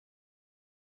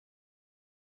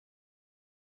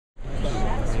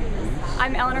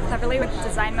I'm Eleanor with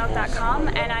DesignMilk.com,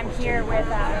 and I'm here with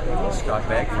Scott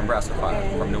Begg from Brasa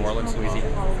from New Orleans,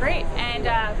 Louisiana. Great. And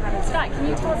Scott, can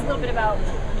you tell us a little bit about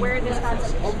where this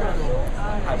concept is from?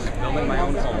 I was building my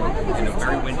own home in a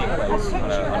very windy place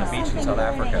on a beach in South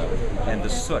Africa, and the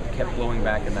soot kept blowing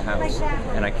back in the house,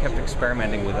 and I kept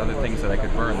experimenting with other things that I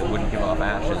could burn that wouldn't give off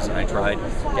ashes, and I tried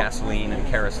gasoline and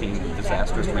kerosene with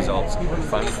disastrous results.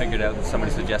 Finally figured out that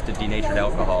somebody suggested denatured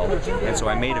alcohol, and so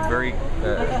I made a very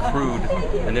crude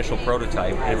initial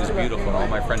prototype, and it was beautiful, and all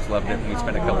my friends loved it, and we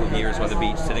spent a couple of years on the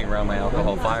beach sitting around my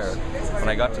alcohol fire. When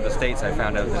I got to the States, I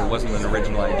found out that it wasn't an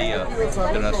original idea,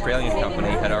 that an Australian company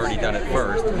had already done it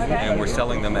first, and were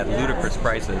selling them at ludicrous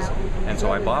prices, and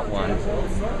so I bought one.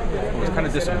 I was kind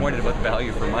of disappointed about the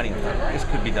value for money. This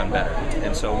could be done better,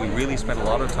 and so we really spent a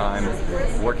lot of time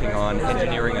working on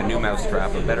engineering a new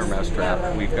mousetrap, a better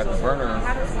mousetrap. We've got the burner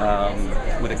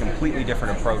with a completely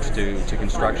different approach to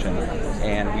construction,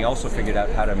 and we also figured out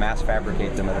how to mass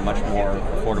fabricate them at a much more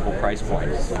affordable price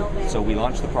point. So we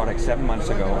launched the product 7 months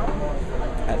ago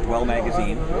at Dwell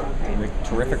magazine, and a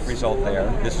terrific result there.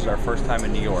 This is our first time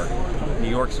in New York. New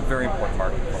York's a very important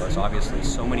market for us. Obviously,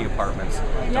 so many apartments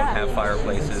don't have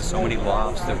fireplaces, so many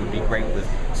lofts that would be great with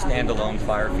standalone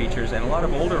fire features, and a lot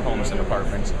of older homes and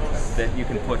apartments that you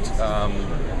can put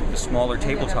the smaller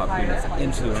tabletop units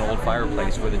into an old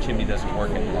fireplace where the chimney doesn't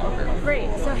work any longer. Great.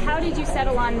 So how did you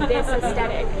settle on this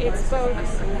aesthetic? It's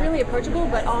both really approachable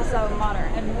but also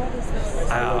modern. And what is this?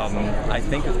 I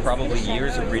think it's probably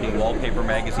years of reading Wallpaper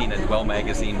magazine and Dwell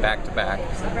magazine back to back,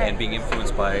 and being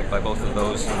influenced by both of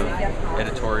those sort of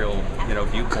editorial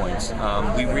viewpoints.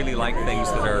 We really like things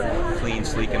that are clean,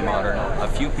 sleek, and modern. A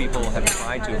few people have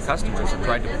tried to, customers have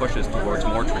tried to push us towards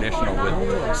more traditional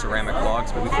with ceramic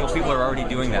logs, but we feel people are already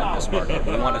doing that in this market.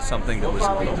 We wanted something that was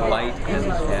light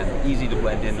and easy to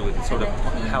blend into with the sort of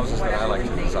houses that I like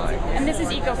to design. And this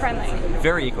is eco-friendly?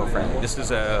 Very eco-friendly. This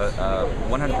is a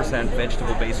 100%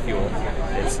 vegetable-based fuel.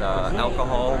 It's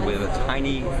alcohol with a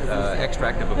tiny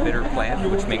extract of a bitter plant,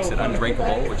 which makes it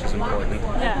undrinkable, which is important.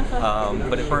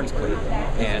 But it burns clean,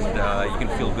 and you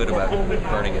can feel good about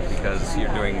burning it because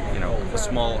you're doing,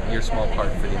 your small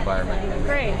part for the environment.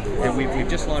 Great. And we've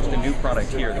just launched a new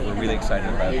product here that we're really excited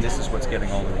about. This is what's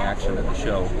getting all the reaction at the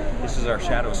show. This is our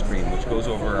shadow screen, which goes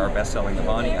over our best-selling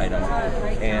Devani item,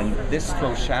 and this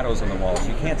throws shadows on the walls.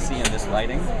 You can't see in this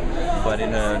lighting, but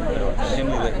in a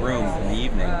dimly lit room in the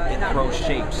evening, it throws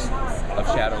shapes of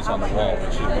shadows on the wall,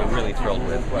 which we're really thrilled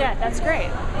with. Yeah, that's great.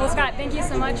 Well, Scott, thank you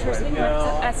so much for speaking with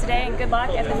us today, and good luck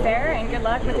at the fair, and good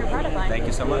luck with your product line. Thank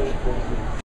you so much.